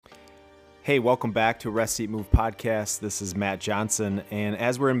Hey, welcome back to Rest Eat Move podcast. This is Matt Johnson, and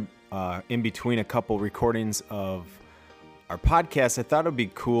as we're in between a couple recordings of our podcast, I thought it would be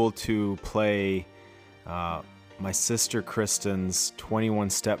cool to play my sister Kristen's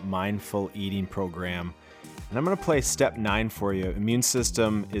 21-step mindful eating program. And I'm going to play step 9 for you. Immune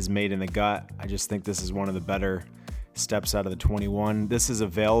system is made in the gut. I just think this is one of the better steps out of the 21. This is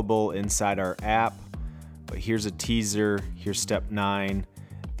available inside our app, but here's a teaser. Here's step 9.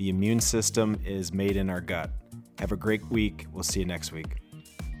 The immune system is made in our gut. Have a great week. We'll see you next week.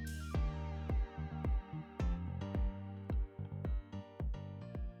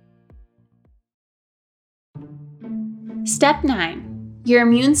 Step 9. Your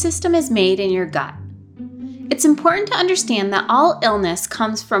immune system is made in your gut. It's important to understand that all illness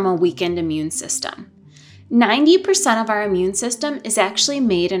comes from a weakened immune system. 90% of our immune system is actually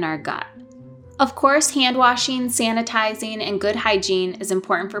made in our gut. Of course, hand washing, sanitizing, and good hygiene is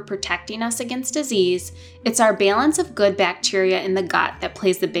important for protecting us against disease. It's our balance of good bacteria in the gut that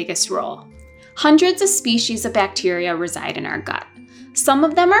plays the biggest role. Hundreds of species of bacteria reside in our gut. Some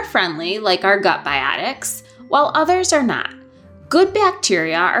of them are friendly, like our gut biotics, while others are not. Good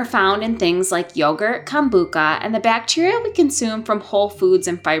bacteria are found in things like yogurt, kombucha, and the bacteria we consume from whole foods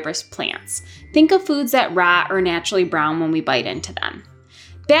and fibrous plants. Think of foods that rot or naturally brown when we bite into them.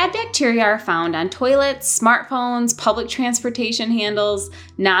 Bad bacteria are found on toilets, smartphones, public transportation handles,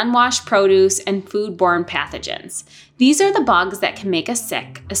 non-washed produce, and food-borne pathogens. These are the bugs that can make us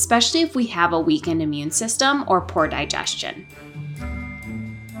sick, especially if we have a weakened immune system or poor digestion.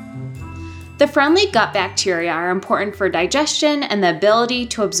 The friendly gut bacteria are important for digestion and the ability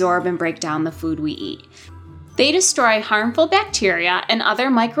to absorb and break down the food we eat. They destroy harmful bacteria and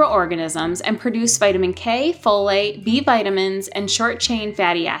other microorganisms and produce vitamin K, folate, B vitamins, and short-chain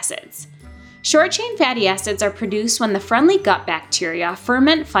fatty acids. Short-chain fatty acids are produced when the friendly gut bacteria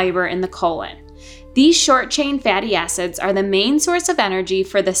ferment fiber in the colon. These short-chain fatty acids are the main source of energy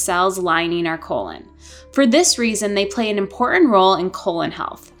for the cells lining our colon. For this reason, they play an important role in colon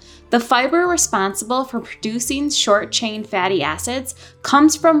health. The fiber responsible for producing short-chain fatty acids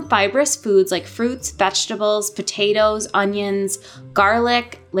comes from fibrous foods like fruits, vegetables, potatoes, onions,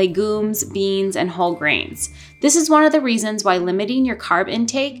 garlic, legumes, beans, and whole grains. This is one of the reasons why limiting your carb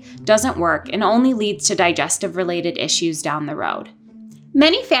intake doesn't work and only leads to digestive-related issues down the road.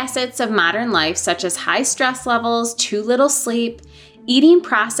 Many facets of modern life, such as high stress levels, too little sleep, eating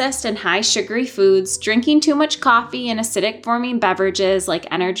processed and high sugary foods, drinking too much coffee and acidic forming beverages like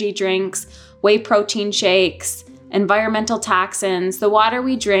energy drinks, whey protein shakes, environmental toxins, the water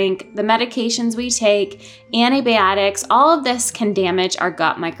we drink, the medications we take, antibiotics, all of this can damage our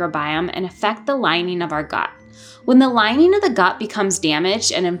gut microbiome and affect the lining of our gut. When the lining of the gut becomes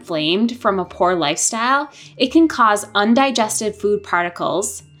damaged and inflamed from a poor lifestyle, it can cause undigested food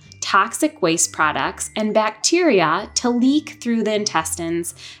particles, toxic waste products, and bacteria to leak through the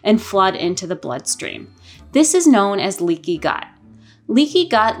intestines and flood into the bloodstream. This is known as leaky gut. Leaky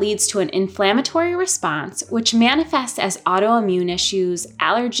gut leads to an inflammatory response, which manifests as autoimmune issues,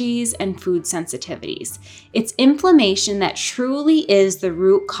 allergies, and food sensitivities. It's inflammation that truly is the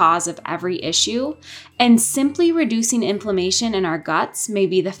root cause of every issue, and simply reducing inflammation in our guts may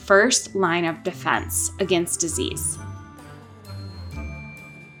be the first line of defense against disease.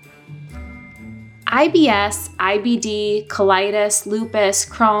 IBS, IBD, colitis, lupus,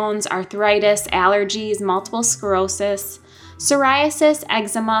 Crohn's, arthritis, allergies, multiple sclerosis, psoriasis,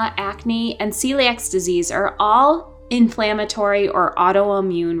 eczema, acne, and celiac disease are all inflammatory or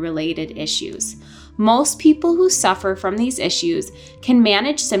autoimmune related issues. Most people who suffer from these issues can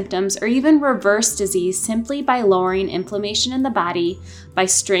manage symptoms or even reverse disease simply by lowering inflammation in the body, by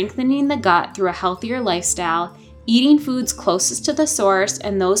strengthening the gut through a healthier lifestyle, eating foods closest to the source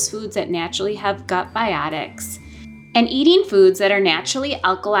and those foods that naturally have gut biotics, and eating foods that are naturally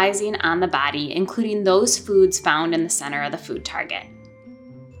alkalizing on the body, including those foods found in the center of the food target.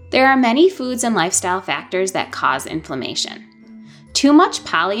 There are many foods and lifestyle factors that cause inflammation. Too much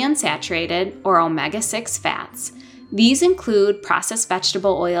polyunsaturated or omega-6 fats. These include processed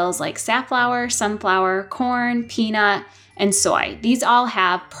vegetable oils like safflower, sunflower, corn, peanut, and soy. These all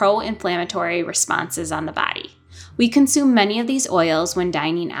have pro-inflammatory responses on the body. We consume many of these oils when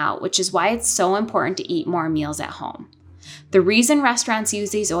dining out, which is why it's so important to eat more meals at home. The reason restaurants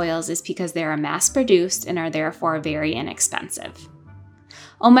use these oils is because they are mass-produced and are therefore very inexpensive.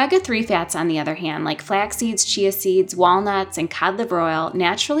 Omega-3 fats, on the other hand, like flax seeds, chia seeds, walnuts, and cod liver oil,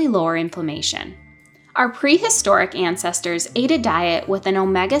 naturally lower inflammation. Our prehistoric ancestors ate a diet with an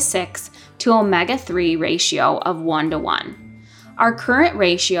omega-6 to omega-3 ratio of 1 to 1. Our current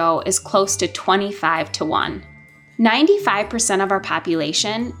ratio is close to 25 to 1. 95% of our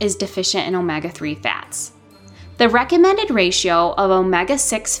population is deficient in omega-3 fats. The recommended ratio of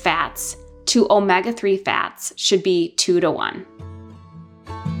omega-6 fats to omega-3 fats should be 2-1.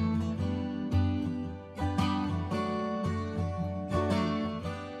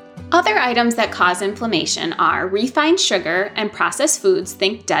 Other items that cause inflammation are refined sugar and processed foods,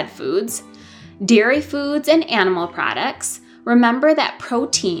 think dead foods, dairy foods and animal products. Remember that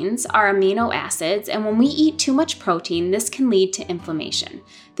proteins are amino acids, and when we eat too much protein, this can lead to inflammation.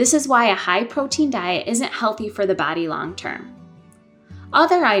 This is why a high protein diet isn't healthy for the body long term.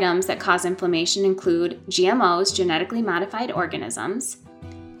 Other items that cause inflammation include GMOs, genetically modified organisms.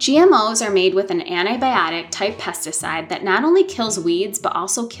 GMOs are made with an antibiotic-type pesticide that not only kills weeds, but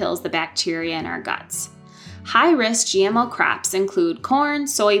also kills the bacteria in our guts. High-risk GMO crops include corn,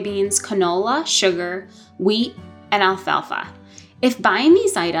 soybeans, canola, sugar, wheat, and alfalfa. If buying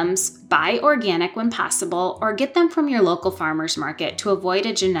these items, buy organic when possible, or get them from your local farmer's market to avoid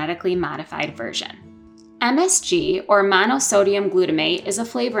a genetically modified version. MSG, or monosodium glutamate, is a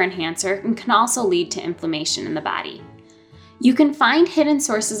flavor enhancer and can also lead to inflammation in the body. You can find hidden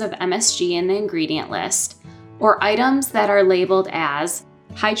sources of MSG in the ingredient list, or items that are labeled as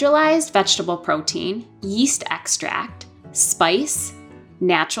hydrolyzed vegetable protein, yeast extract, spice,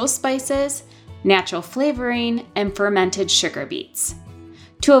 natural spices, natural flavoring, and fermented sugar beets.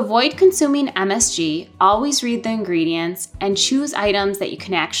 To avoid consuming MSG, always read the ingredients and choose items that you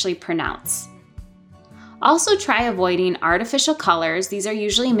can actually pronounce. Also try avoiding artificial colors. These are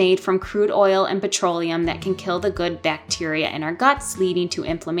usually made from crude oil and petroleum that can kill the good bacteria in our guts, leading to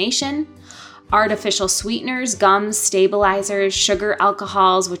inflammation. Artificial sweeteners, gums, stabilizers, sugar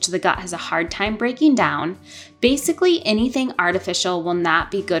alcohols, which the gut has a hard time breaking down. Basically, anything artificial will not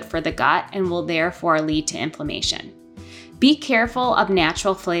be good for the gut and will therefore lead to inflammation. Be careful of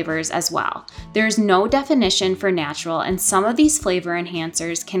natural flavors as well. There's no definition for natural, and some of these flavor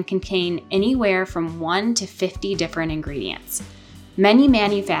enhancers can contain anywhere from 1 to 50 different ingredients. Many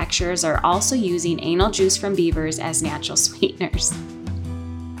manufacturers are also using anal juice from beavers as natural sweeteners.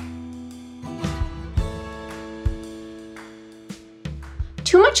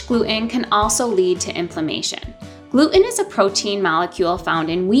 Too much gluten can also lead to inflammation. Gluten is a protein molecule found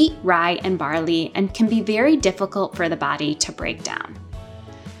in wheat, rye, and barley and can be very difficult for the body to break down.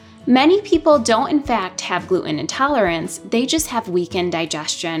 Many people don't in fact have gluten intolerance, they just have weakened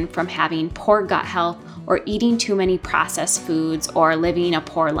digestion from having poor gut health or eating too many processed foods or living a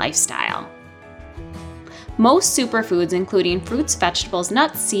poor lifestyle. Most superfoods, including fruits, vegetables,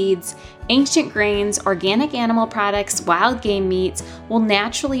 nuts, seeds, ancient grains, organic animal products, wild game meats, will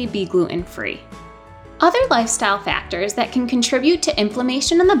naturally be gluten-free. Other lifestyle factors that can contribute to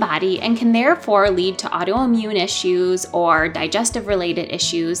inflammation in the body and can therefore lead to autoimmune issues or digestive-related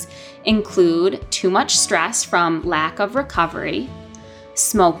issues include too much stress from lack of recovery,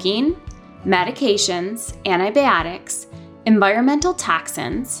 smoking, medications, antibiotics, environmental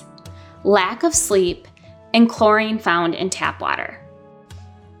toxins, lack of sleep, and chlorine found in tap water.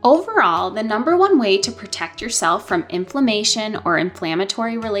 Overall, the number one way to protect yourself from inflammation or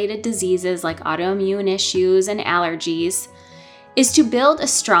inflammatory-related diseases like autoimmune issues and allergies is to build a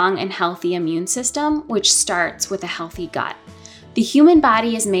strong and healthy immune system, which starts with a healthy gut. The human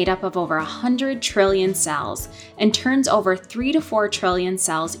body is made up of over 100 trillion cells and turns over 3 to 4 trillion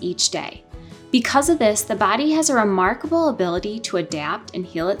cells each day. Because of this, the body has a remarkable ability to adapt and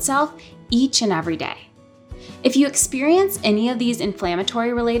heal itself each and every day. If you experience any of these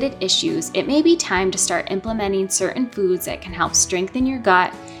inflammatory-related issues, it may be time to start implementing certain foods that can help strengthen your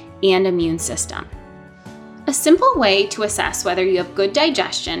gut and immune system. A simple way to assess whether you have good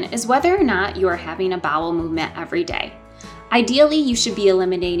digestion is whether or not you are having a bowel movement every day. Ideally, you should be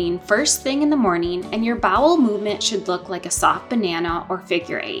eliminating first thing in the morning, and your bowel movement should look like a soft banana or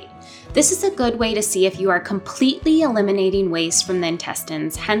figure 8. This is a good way to see if you are completely eliminating waste from the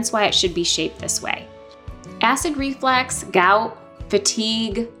intestines, hence why it should be shaped this way. Acid reflux, gout,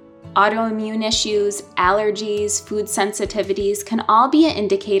 fatigue, autoimmune issues, allergies, food sensitivities can all be an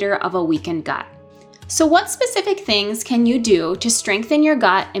indicator of a weakened gut. So what specific things can you do to strengthen your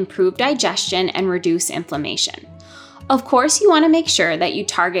gut, improve digestion, and reduce inflammation? Of course, you want to make sure that you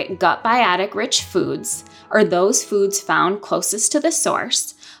target gut biotic-rich foods, or those foods found closest to the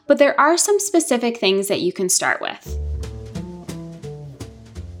source, but there are some specific things that you can start with.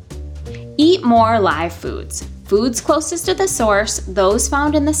 Eat more live foods. Foods closest to the source, those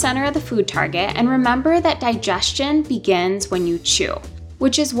found in the center of the food target, and remember that digestion begins when you chew,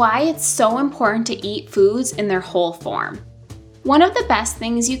 which is why it's so important to eat foods in their whole form. One of the best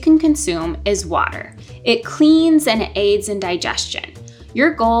things you can consume is water. It cleans and it aids in digestion.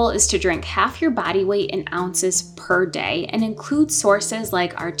 Your goal is to drink half your body weight in ounces per day and include sources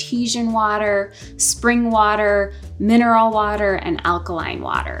like artesian water, spring water, mineral water, and alkaline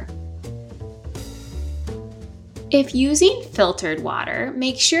water. If using filtered water,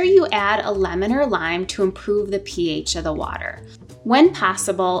 make sure you add a lemon or lime to improve the pH of the water. When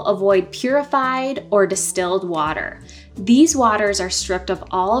possible, avoid purified or distilled water. These waters are stripped of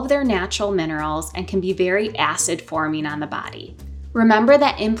all of their natural minerals and can be very acid-forming on the body. Remember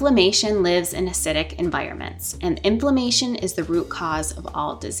that inflammation lives in acidic environments, and inflammation is the root cause of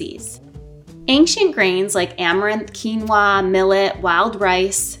all disease. Ancient grains like amaranth, quinoa, millet, wild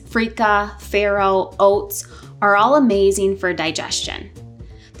rice, freekeh, farro, oats are all amazing for digestion.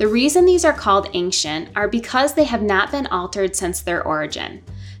 The reason these are called ancient are because they have not been altered since their origin.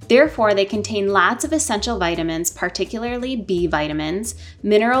 Therefore, they contain lots of essential vitamins, particularly B vitamins,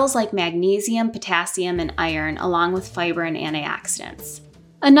 minerals like magnesium, potassium, and iron, along with fiber and antioxidants.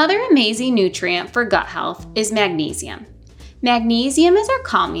 Another amazing nutrient for gut health is magnesium. Magnesium is our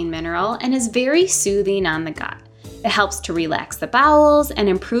calming mineral and is very soothing on the gut. It helps to relax the bowels and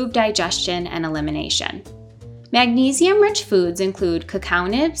improve digestion and elimination. Magnesium-rich foods include cacao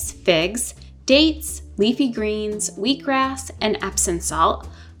nibs, figs, dates, leafy greens, wheatgrass, and Epsom salt,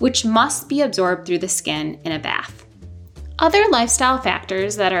 which must be absorbed through the skin in a bath. Other lifestyle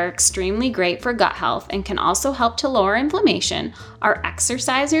factors that are extremely great for gut health and can also help to lower inflammation are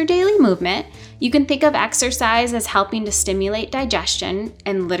exercise or daily movement. You can think of exercise as helping to stimulate digestion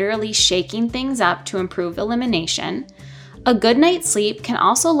and literally shaking things up to improve elimination. A good night's sleep can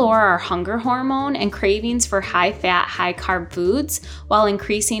also lower our hunger hormone and cravings for high-fat, high-carb foods while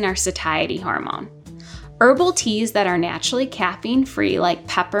increasing our satiety hormone. Herbal teas that are naturally caffeine-free, like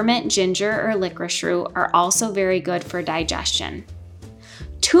peppermint, ginger, or licorice root, are also very good for digestion.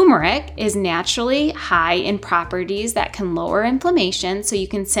 Turmeric is naturally high in properties that can lower inflammation, so you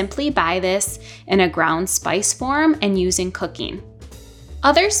can simply buy this in a ground spice form and use in cooking.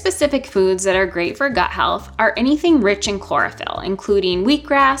 Other specific foods that are great for gut health are anything rich in chlorophyll, including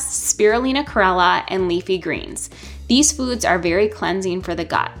wheatgrass, spirulina chlorella, and leafy greens. These foods are very cleansing for the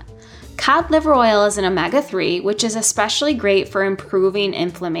gut. Cod liver oil is an omega-3, which is especially great for improving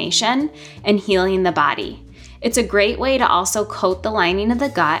inflammation and healing the body. It's a great way to also coat the lining of the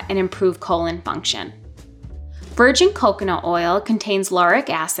gut and improve colon function. Virgin coconut oil contains lauric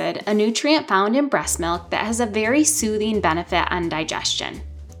acid, a nutrient found in breast milk that has a very soothing benefit on digestion.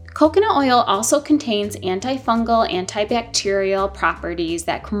 Coconut oil also contains antifungal, antibacterial properties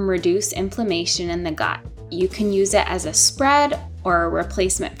that can reduce inflammation in the gut. You can use it as a spread or a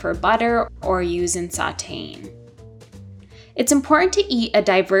replacement for butter or use in sautéing. It's important to eat a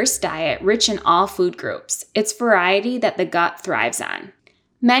diverse diet rich in all food groups. It's variety that the gut thrives on.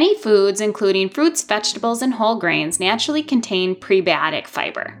 Many foods, including fruits, vegetables, and whole grains, naturally contain prebiotic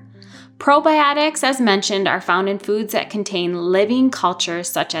fiber. Probiotics, as mentioned, are found in foods that contain living cultures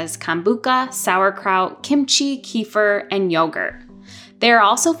such as kombucha, sauerkraut, kimchi, kefir, and yogurt. They are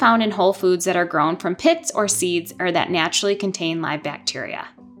also found in whole foods that are grown from pits or seeds or that naturally contain live bacteria.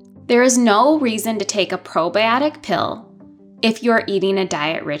 There is no reason to take a probiotic pill if you are eating a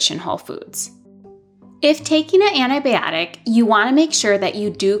diet rich in whole foods. If taking an antibiotic, you want to make sure that you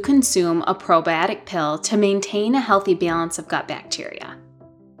do consume a probiotic pill to maintain a healthy balance of gut bacteria.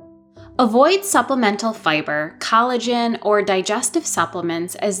 Avoid supplemental fiber, collagen, or digestive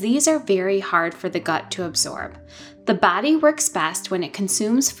supplements, as these are very hard for the gut to absorb. The body works best when it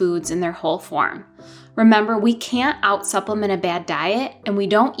consumes foods in their whole form. Remember, we can't out-supplement a bad diet, and we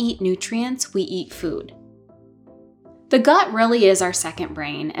don't eat nutrients, we eat food. The gut really is our second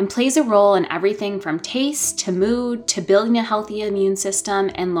brain and plays a role in everything from taste to mood to building a healthy immune system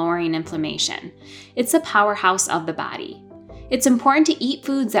and lowering inflammation. It's a powerhouse of the body. It's important to eat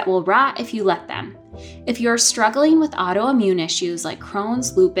foods that will rot if you let them. If you're struggling with autoimmune issues like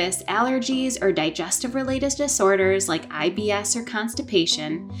Crohn's, lupus, allergies, or digestive-related disorders like IBS or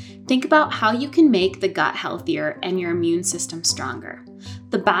constipation, think about how you can make the gut healthier and your immune system stronger.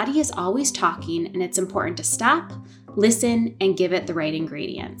 The body is always talking, and it's important to stop, listen, and give it the right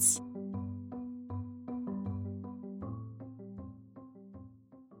ingredients.